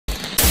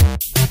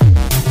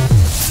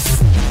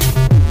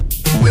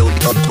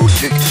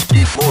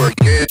64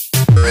 K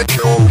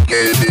retro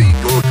gaming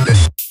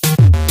goodness.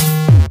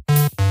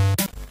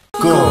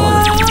 Go,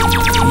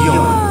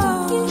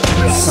 Yon,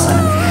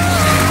 Sun,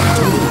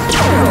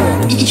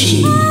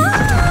 Ichi.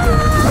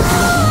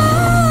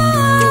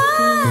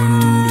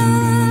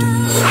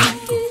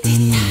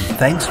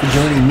 Thanks for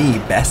joining me,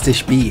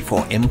 Bastish B,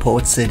 for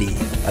Import City,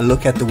 a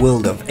look at the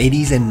world of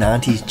 80s and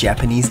 90s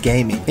Japanese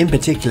gaming. In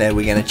particular,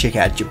 we're going to check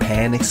out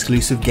Japan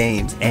exclusive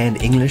games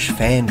and English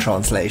fan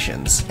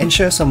translations, and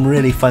show some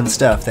really fun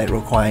stuff that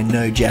require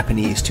no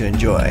Japanese to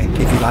enjoy.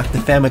 If you like the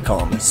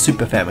Famicom,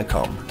 Super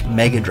Famicom,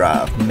 Mega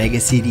Drive, Mega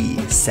CD,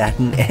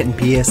 Saturn and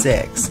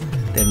PSX,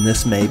 then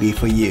this may be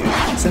for you.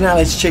 So now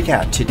let's check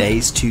out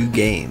today's two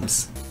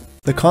games.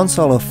 The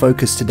console of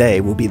focus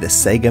today will be the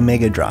Sega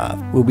Mega Drive.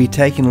 We'll be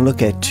taking a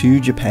look at two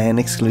Japan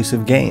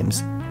exclusive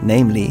games,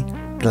 namely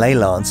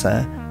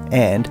Gleylancer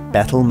and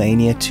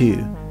Battlemania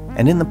 2.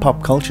 And in the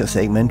pop culture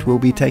segment, we'll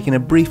be taking a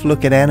brief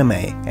look at anime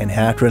and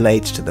how it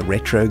relates to the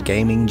retro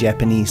gaming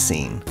Japanese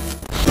scene.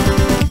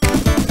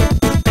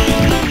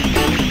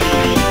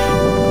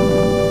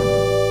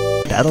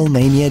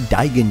 Battlemania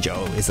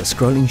Daigenjo is a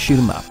scrolling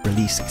shoot-'em-up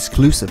released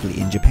exclusively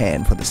in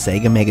Japan for the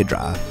Sega Mega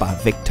Drive by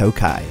Vic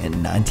Tokai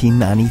in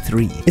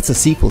 1993. It's a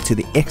sequel to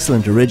the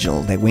excellent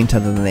original that went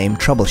under the name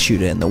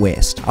Troubleshooter in the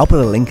West. I'll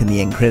put a link in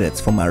the end credits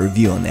for my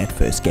review on that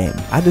first game.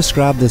 I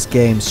describe this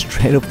game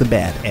straight off the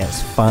bat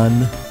as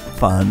fun.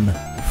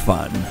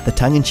 The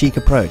tongue-in-cheek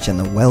approach and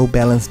the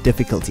well-balanced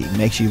difficulty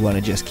makes you want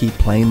to just keep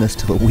playing this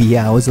till the wee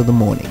hours of the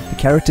morning. The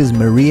characters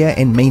Maria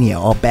and Mania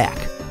are back,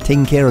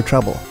 taking care of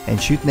trouble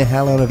and shooting the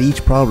hell out of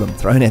each problem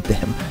thrown at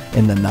them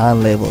in the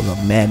 9 levels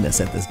of madness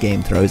that this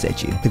game throws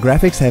at you. The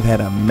graphics have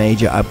had a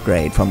major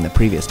upgrade from the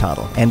previous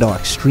title and are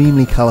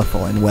extremely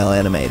colorful and well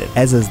animated,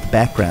 as is the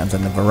backgrounds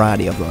and the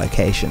variety of the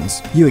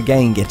locations. You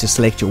again get to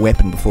select your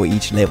weapon before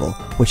each level,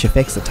 which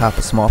affects the type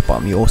of smart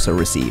bomb you also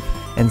receive,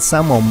 and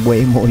some are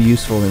way more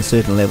useful in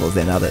certain levels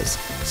than others,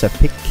 so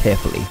pick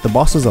carefully. The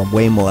bosses are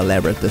way more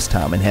elaborate this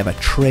time and have a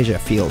treasure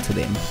feel to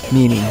them,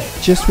 meaning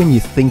just when you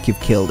think you've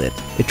killed it,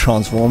 it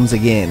transforms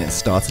again and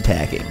starts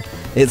attacking.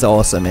 It's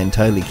awesome and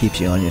totally keeps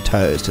you on your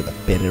toes to the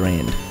bitter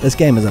end. This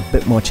game is a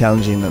bit more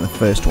challenging than the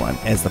first one,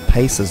 as the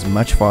pace is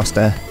much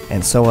faster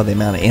and so are the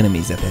amount of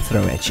enemies that they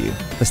throw at you.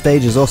 The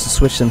stages also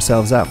switch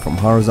themselves up from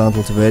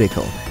horizontal to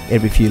vertical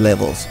every few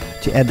levels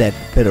to add that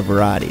bit of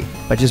variety,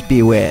 but just be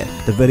aware,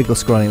 the vertical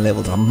scrolling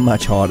levels are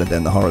much harder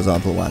than the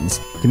horizontal ones.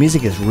 The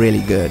music is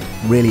really good,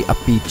 really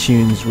upbeat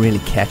tunes, really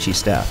catchy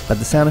stuff, but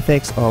the sound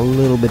effects are a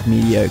little bit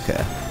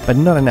mediocre, but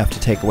not enough to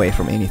take away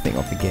from anything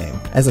of the game.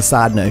 As a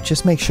side note,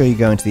 just make sure you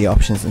go into the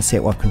options and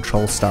set what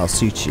control style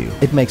suits you.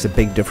 It makes a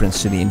big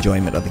difference to the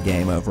enjoyment of the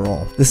game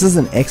overall. This is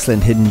an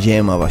excellent hidden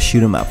gem of a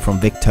shoot-'em-up from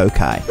Vic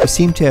Tokai, who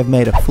seem to have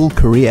made a full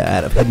career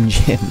out of hidden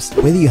gems.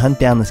 Whether you hunt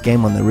down this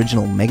game on the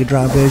original Mega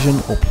Drive version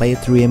or play it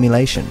through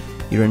emulation,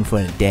 you're in for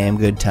a damn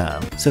good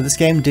time. So this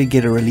game did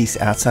get a release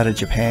outside of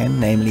Japan,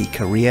 namely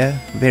Korea,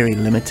 very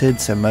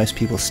limited, so most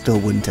people still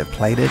wouldn't have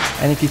played it.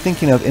 And if you're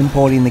thinking of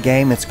importing the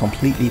game, it's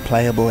completely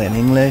playable in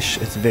English,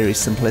 it's very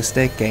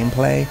simplistic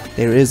gameplay.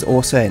 There is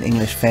also an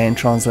English fan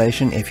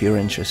translation if you're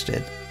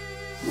interested.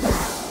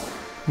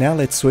 Now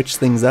let's switch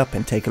things up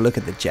and take a look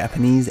at the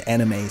Japanese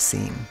anime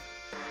scene.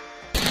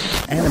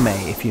 Anime,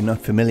 if you're not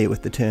familiar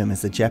with the term,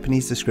 is the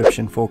Japanese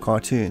description for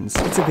cartoons.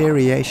 It's a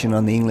variation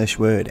on the English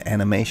word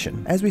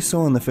animation. As we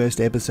saw in the first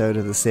episode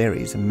of the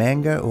series,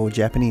 manga or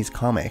Japanese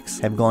comics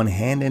have gone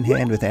hand in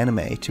hand with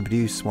anime to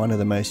produce one of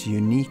the most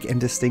unique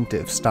and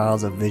distinctive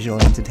styles of visual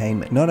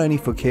entertainment, not only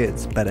for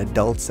kids, but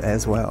adults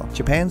as well.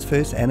 Japan's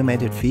first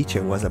animated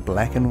feature was a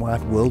black and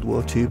white World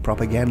War II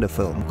propaganda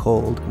film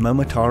called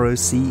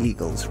Momotaro's Sea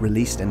Eagles,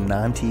 released in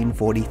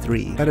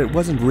 1943. But it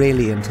wasn't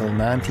really until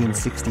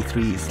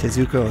 1963's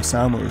Tezuka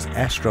Osamu's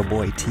Astro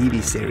Boy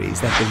TV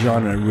series that the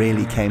genre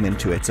really came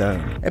into its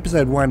own.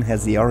 Episode 1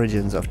 has the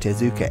origins of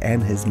Tezuka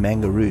and his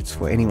manga roots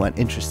for anyone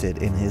interested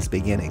in his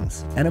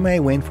beginnings.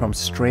 Anime went from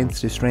strength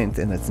to strength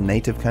in its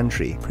native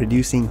country,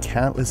 producing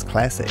countless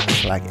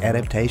classics like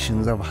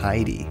adaptations of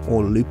Heidi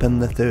or Lupin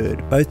III,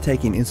 both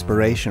taking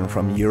inspiration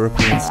from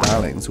European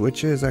stylings,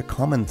 which is a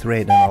common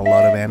thread in a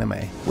lot of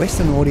anime.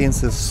 Western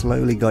audiences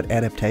slowly got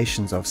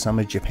adaptations of some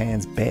of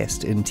Japan's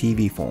best in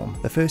TV form.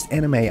 The first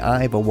anime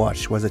I ever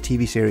watched was a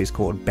TV series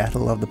called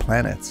Battle of the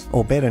Planets,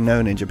 or better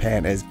known in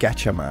Japan as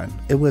Gatchaman.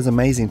 It was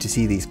amazing to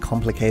see these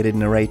complicated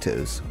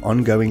narrators,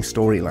 ongoing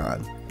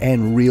storyline,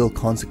 and real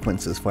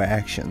consequences for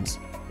actions.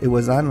 It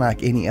was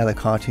unlike any other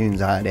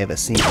cartoons I had ever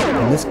seen,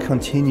 and this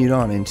continued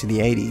on into the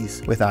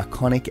 80s with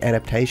iconic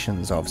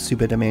adaptations of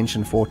Super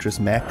Dimension Fortress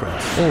Macross,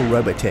 or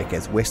Robotech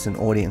as Western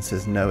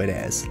audiences know it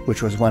as,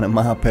 which was one of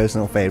my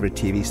personal favorite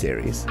TV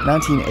series.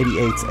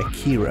 1988's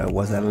Akira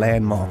was a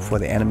landmark for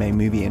the anime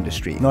movie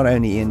industry, not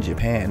only in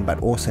Japan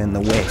but also in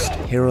the West,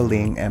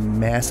 heralding a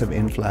massive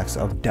influx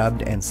of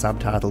dubbed and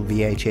subtitled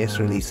VHS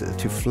releases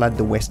to flood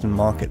the Western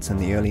markets in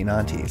the early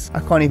 90s.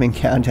 I can't even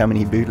count how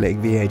many bootleg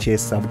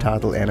VHS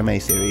subtitled anime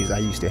series series I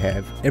used to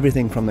have.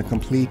 Everything from the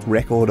complete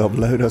record of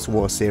Lotus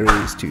War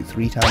series to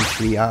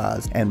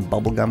 3x3Rs and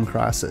Bubblegum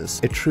Crisis.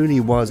 It truly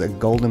was a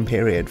golden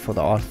period for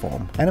the art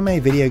form. Anime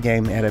video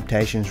game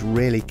adaptations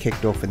really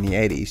kicked off in the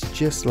 80s,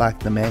 just like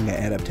the manga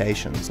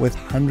adaptations, with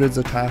hundreds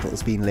of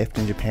titles being left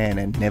in Japan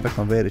and never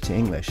converted to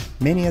English.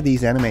 Many of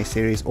these anime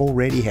series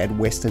already had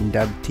Western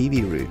dubbed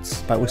TV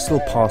roots, but were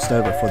still passed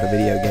over for the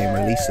video game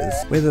releases.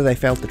 Whether they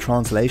felt the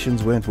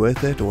translations weren't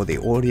worth it or the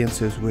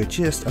audiences were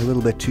just a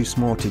little bit too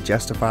small to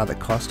justify the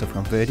cost of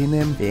converting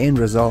them, the end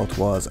result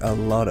was a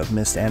lot of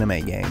missed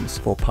anime games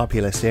for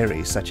popular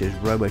series such as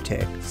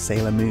Robotech,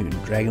 Sailor Moon,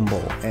 Dragon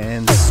Ball,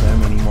 and so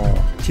many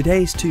more.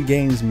 Today's two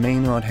games may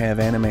not have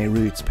anime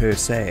roots per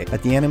se,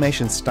 but the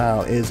animation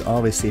style is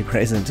obviously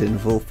present in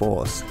full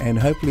force, and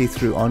hopefully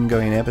through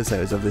ongoing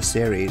episodes of the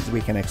series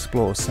we can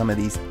explore some of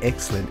these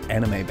excellent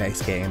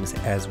anime-based games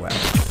as well.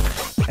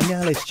 And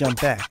now let's jump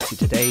back to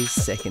today's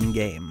second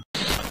game.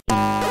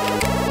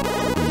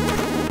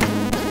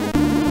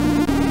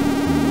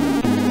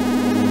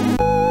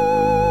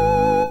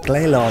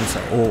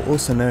 Gleylancer, or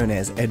also known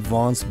as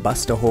Advanced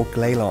Buster Hawk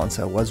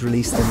Gleylancer, was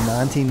released in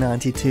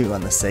 1992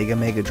 on the Sega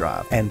Mega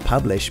Drive and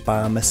published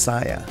by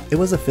Messiah. It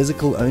was a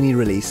physical only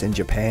release in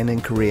Japan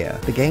and Korea.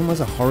 The game was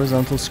a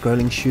horizontal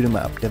scrolling shoot 'em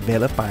up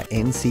developed by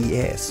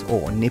NCS,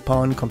 or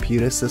Nippon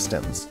Computer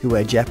Systems, who were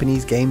a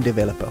Japanese game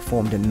developer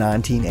formed in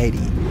 1980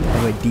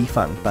 and were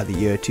defunct by the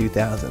year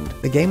 2000.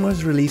 The game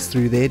was released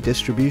through their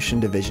distribution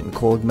division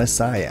called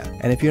Messiah,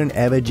 and if you're an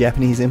avid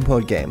Japanese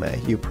import gamer,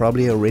 you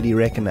probably already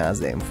recognize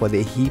them for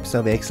their heaps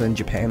of excellent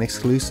Japan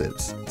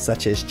exclusives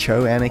such as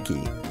Cho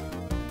Anarchy,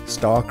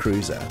 Star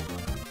Cruiser,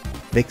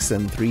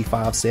 Vixen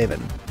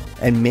 357,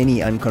 and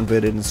many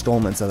unconverted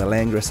installments of the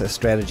Langrisser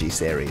strategy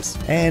series.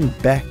 And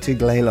back to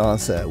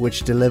Gleylancer,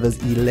 which delivers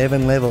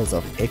 11 levels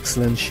of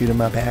excellent shoot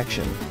 'em up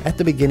action. At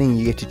the beginning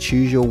you get to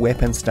choose your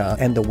weapon style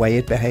and the way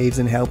it behaves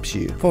and helps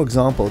you. For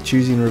example,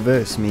 choosing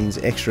reverse means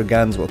extra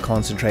guns will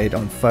concentrate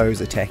on foes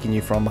attacking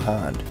you from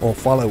behind, or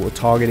follow will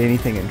target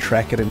anything and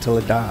track it until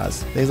it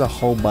dies. There's a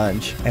whole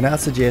bunch, and I'd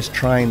suggest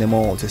trying them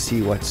all to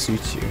see what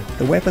suits you.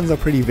 The weapons are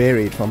pretty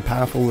varied, from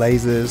powerful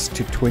lasers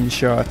to twin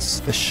shots,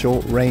 the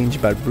short range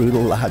but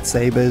brutal lightsabers,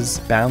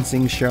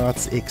 bouncing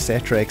shots,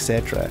 etc,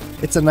 etc.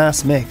 It's a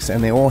nice mix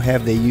and they all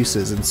have their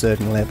uses in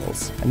certain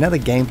levels. Another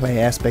gameplay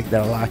aspect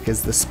that I like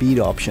is the speed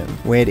option,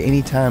 where at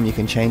any time you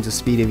can change the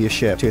speed of your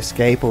ship to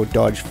escape or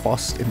dodge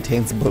fast,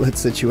 intense bullet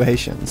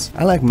situations.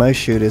 Unlike most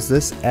shooters,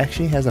 this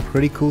actually has a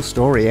pretty cool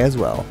story as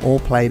well, all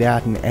played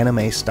out in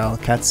anime style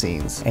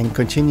cutscenes, and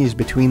continues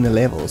between the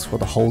levels for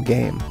the whole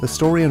game. The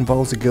story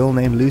involves a girl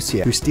named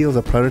Lucia who steals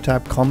a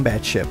prototype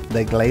combat ship,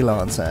 the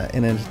Gleylancer,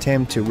 in an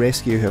attempt to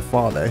rescue her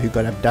father who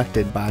got abducted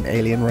by an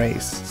alien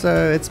race.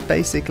 So it's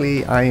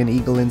basically Iron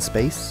Eagle in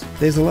space.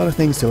 There's a lot of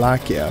things to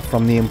like here,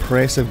 from the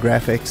impressive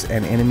graphics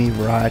and enemy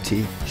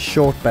variety,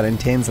 short but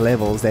intense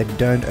levels that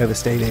don't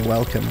overstay their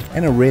welcome,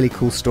 and a really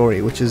cool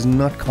story which is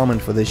not common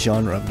for this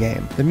genre of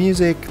game. The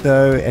music,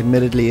 though,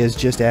 admittedly is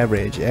just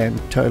average and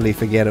totally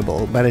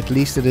forgettable, but at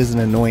least it isn't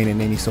annoying in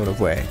any sort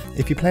of way.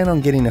 If you plan on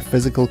getting a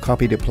physical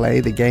copy to play,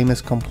 the game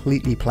is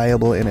completely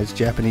playable in its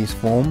Japanese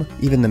form.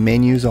 Even the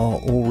menus are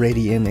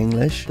already in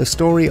English. The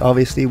story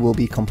obviously will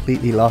be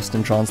completely lost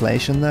in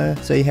translation though,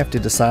 so you have to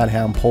decide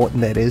how important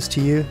that is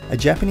to you. A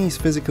Japanese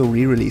physical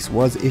re-release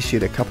was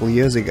issued a couple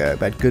years ago,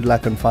 but good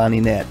luck on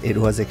finding that. It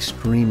was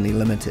extremely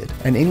limited.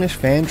 An English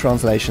fan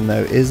translation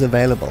though is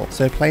available,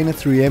 so playing it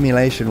through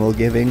emulation will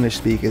give English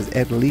speakers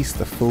at least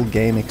the full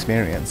game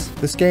experience.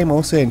 This game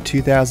also in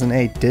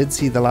 2008 did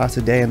see the light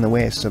of day in the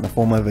West in the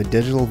form of a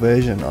digital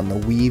version on the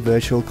Wii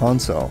Virtual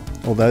Console,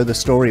 although the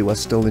story was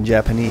still in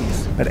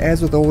Japanese. But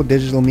as with all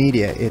digital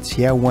media, it's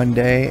here one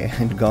day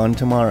and gone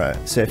tomorrow.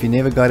 So if you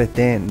never got it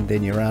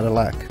then you're out of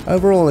luck.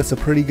 Overall, it's a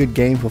pretty good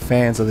game for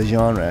fans of the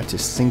genre to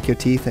sink your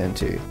teeth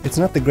into. It's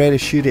not the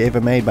greatest shooter ever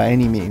made by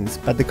any means,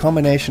 but the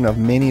combination of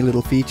many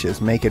little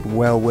features make it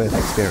well worth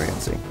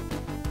experiencing.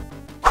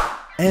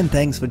 And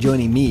thanks for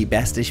joining me,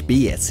 Bastish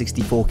B at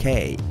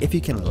 64K. If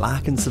you can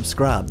like and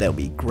subscribe, that would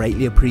be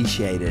greatly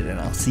appreciated, and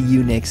I'll see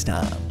you next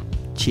time.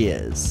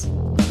 Cheers.